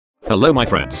Hello my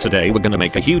friends, today we're gonna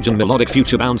make a huge and melodic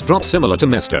future bounce drop similar to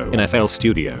Mesto in FL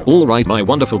Studio. Alright my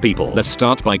wonderful people, let's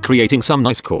start by creating some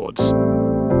nice chords.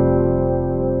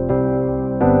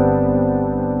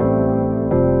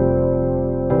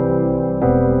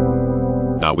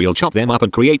 Now we'll chop them up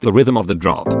and create the rhythm of the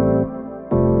drop.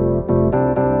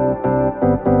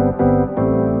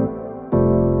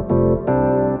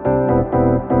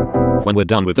 When we're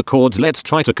done with the chords, let's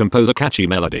try to compose a catchy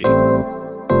melody.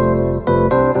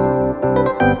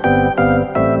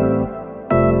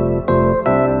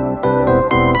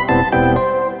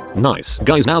 Nice.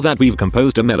 Guys, now that we've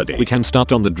composed a melody, we can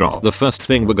start on the drop. The first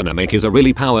thing we're gonna make is a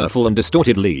really powerful and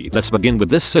distorted lead. Let's begin with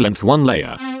this synth 1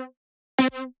 layer.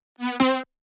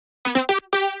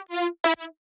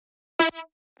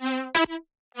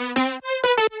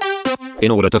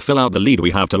 In order to fill out the lead, we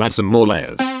have to add some more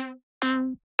layers.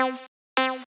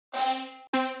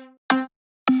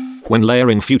 When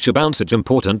layering future bounce, it's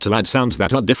important to add sounds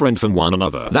that are different from one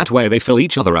another. That way they fill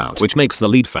each other out, which makes the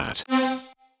lead fat.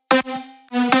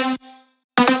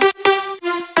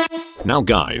 Now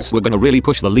guys, we're gonna really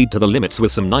push the lead to the limits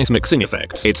with some nice mixing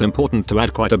effects. It's important to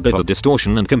add quite a bit of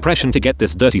distortion and compression to get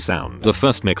this dirty sound. The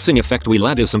first mixing effect we'll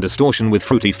add is some distortion with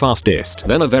fruity fast dist,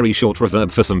 then a very short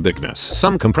reverb for some bigness,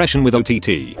 some compression with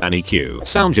OTT, an EQ,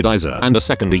 soundjadizer, and a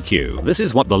second EQ. This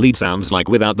is what the lead sounds like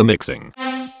without the mixing.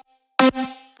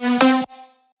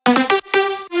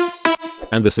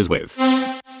 And this is with.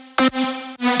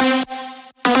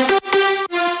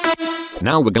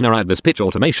 Now we're gonna add this pitch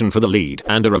automation for the lead,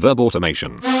 and a reverb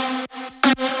automation.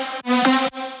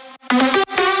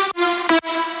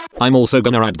 I'm also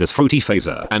gonna add this fruity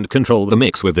phaser, and control the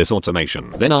mix with this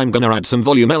automation. Then I'm gonna add some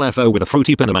volume LFO with a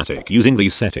fruity kinematic using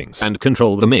these settings, and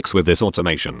control the mix with this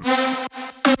automation.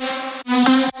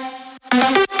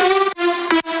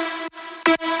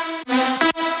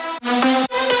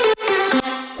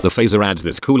 The phaser adds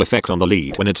this cool effect on the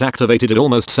lead. When it's activated, it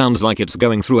almost sounds like it's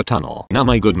going through a tunnel. Now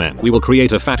my good men, we will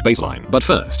create a fat bass line. But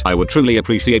first, I would truly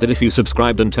appreciate it if you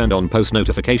subscribed and turned on post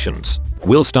notifications.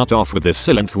 We'll start off with this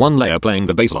synth 1 layer playing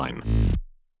the bass line.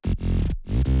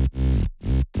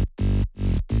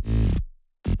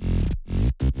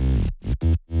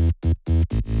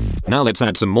 Now let's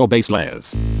add some more bass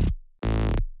layers.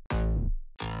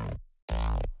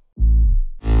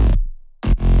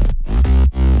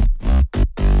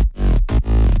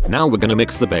 Now we're gonna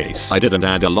mix the bass. I didn't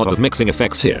add a lot of mixing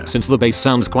effects here since the bass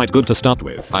sounds quite good to start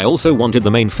with. I also wanted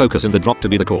the main focus in the drop to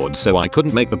be the chords, so I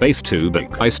couldn't make the bass too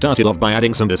big. I started off by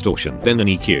adding some distortion, then an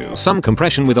EQ, some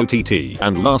compression with OTT,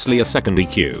 and lastly a second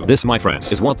EQ. This, my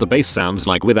friends, is what the bass sounds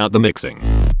like without the mixing.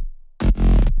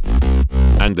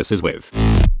 And this is with.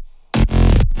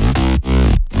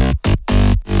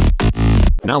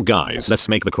 Now guys, let's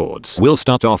make the chords. We'll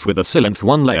start off with a synth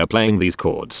 1 layer playing these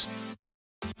chords.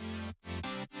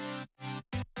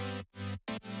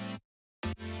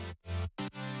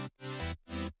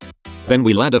 Then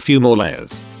we'll add a few more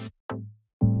layers.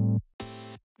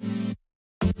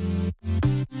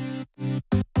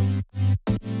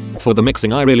 For the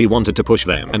mixing, I really wanted to push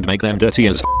them and make them dirty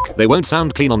as f***. They won't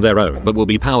sound clean on their own, but will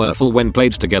be powerful when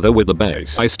played together with the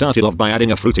bass. I started off by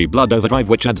adding a fruity blood overdrive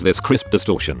which adds this crisp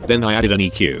distortion. Then I added an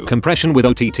EQ, compression with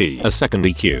OTT, a second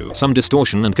EQ, some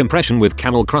distortion and compression with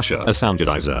Camel Crusher, a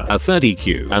soundjadizer, a third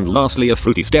EQ, and lastly a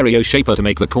fruity stereo shaper to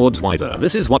make the chords wider.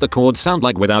 This is what the chords sound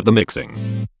like without the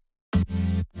mixing.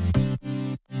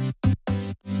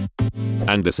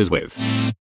 And this is with.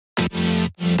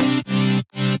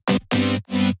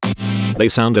 They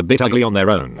sound a bit ugly on their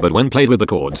own, but when played with the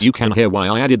chords you can hear why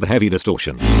I added the heavy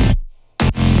distortion.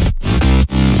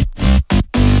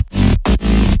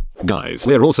 Guys,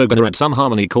 we're also gonna add some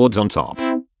harmony chords on top.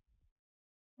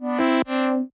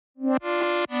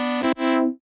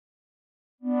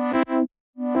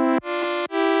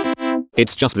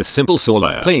 It's just this simple saw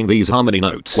layer playing these harmony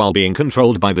notes while being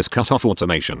controlled by this cutoff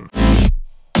automation.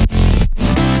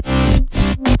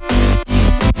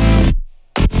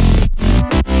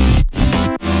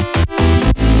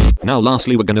 Now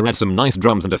lastly we're gonna add some nice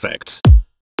drums and effects.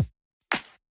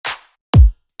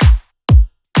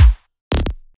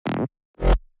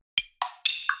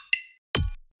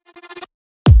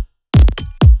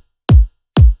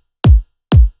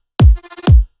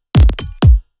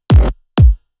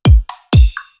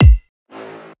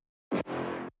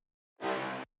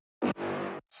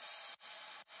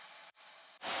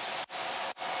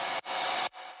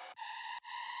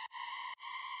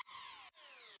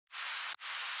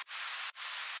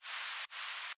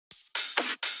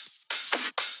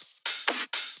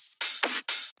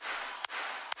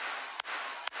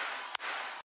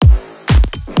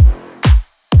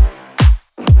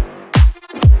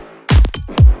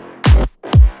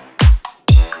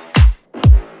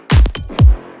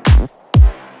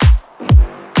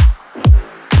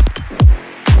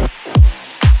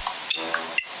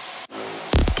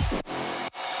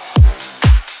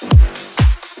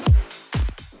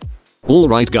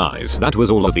 Alright guys, that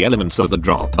was all of the elements of the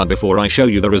drop, but before I show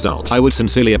you the result, I would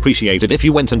sincerely appreciate it if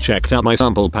you went and checked out my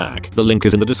sample pack. The link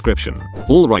is in the description.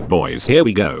 Alright boys, here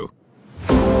we go.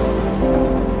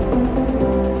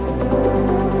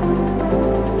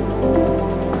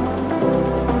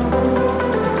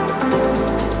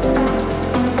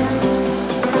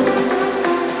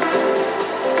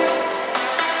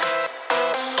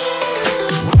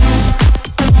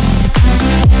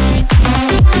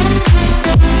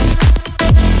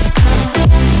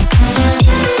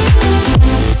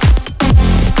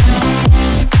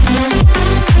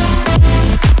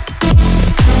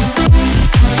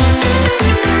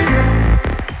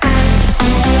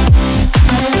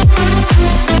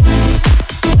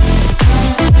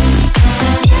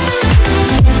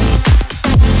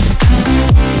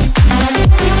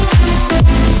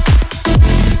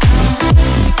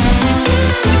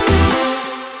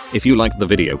 If you liked the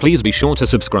video, please be sure to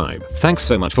subscribe. Thanks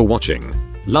so much for watching.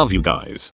 Love you guys.